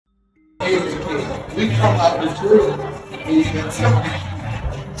we come out the truth.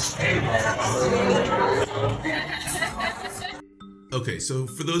 Okay, so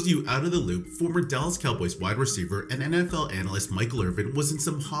for those of you out of the loop, former Dallas Cowboys wide receiver and NFL analyst Michael Irvin was in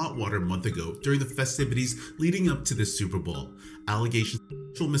some hot water a month ago during the festivities leading up to the Super Bowl. Allegations of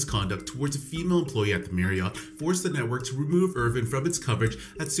sexual misconduct towards a female employee at the Marriott forced the network to remove Irvin from its coverage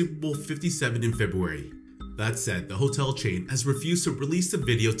at Super Bowl 57 in February. That said, the hotel chain has refused to release the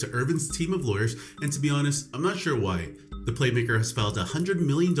video to Irvin's team of lawyers, and to be honest, I'm not sure why. The playmaker has filed a $100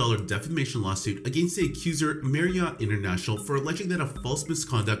 million defamation lawsuit against the accuser Marriot International for alleging that a false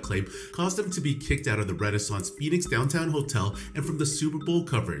misconduct claim caused them to be kicked out of the Renaissance Phoenix downtown hotel and from the Super Bowl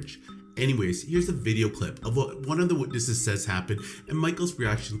coverage. Anyways, here's a video clip of what one of the witnesses says happened and Michael's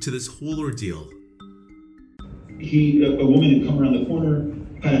reaction to this whole ordeal. A woman had come around the corner,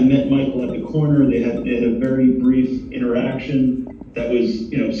 kind of met Michael at the corner. They had a very brief interaction that was,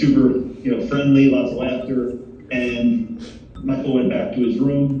 super, friendly, lots of laughter. And Michael went back to his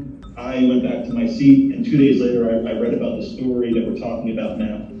room. I went back to my seat. And 2 days later, I read about the story that we're talking about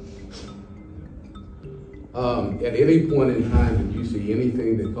now. At any point in time, did you see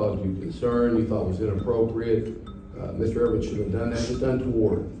anything that caused you concern, you thought was inappropriate? Mr. Irvin should have done that, just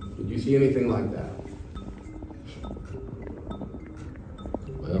untoward. Did you see anything like that?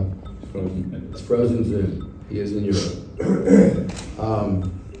 Well, it's frozen Zoom. He is in Europe.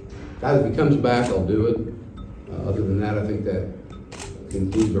 Guys, if he comes back, I'll do it. Other than that, I think that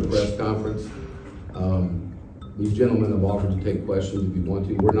concludes our press conference. These gentlemen have offered to take questions if you want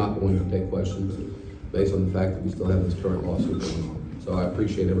to. We're not going to take questions based on the fact that we still have this current lawsuit going on. So I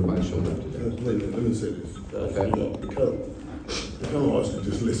appreciate everybody showing up today. Wait a minute, let me say this. Okay. Because I kind of lost it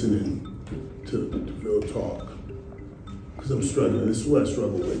just listening to Phil talk. Because I'm struggling. This is what I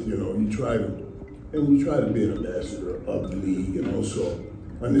struggle with. You try to be an ambassador of the league and also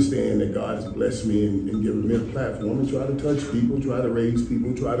understand that God has blessed me and given me a platform and try to touch people, try to raise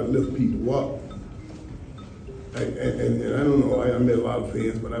people, try to lift people up. And I don't know, I met a lot of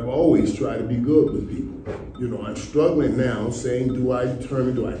fans, but I've always tried to be good with people. I'm struggling now saying, do I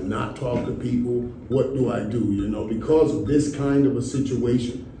not talk to people? What do I do? Because of this kind of a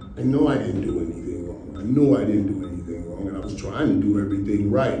situation, I know I didn't do anything wrong. I know I didn't do anything wrong, and I was trying to do everything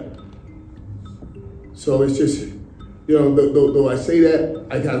right. So it's just, though I say that,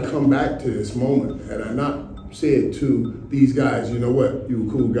 I got to come back to this moment. Had I not said to these guys, you know what, you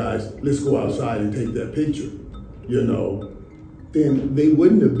cool guys, let's go outside and take that picture, then they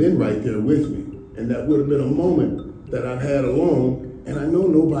wouldn't have been right there with me. And that would have been a moment that I've had alone, and I know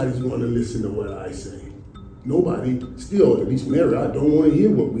nobody's going to listen to what I say. Nobody, still, at least Marriott, don't want to hear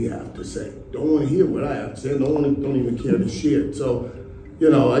what we have to say. Don't want to hear what I have to say. Don't even care to share it. So,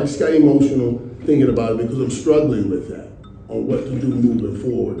 I just got emotional thinking about it because I'm struggling with that, on what to do moving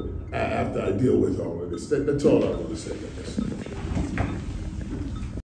forward after I deal with all of this. That's all I want to say.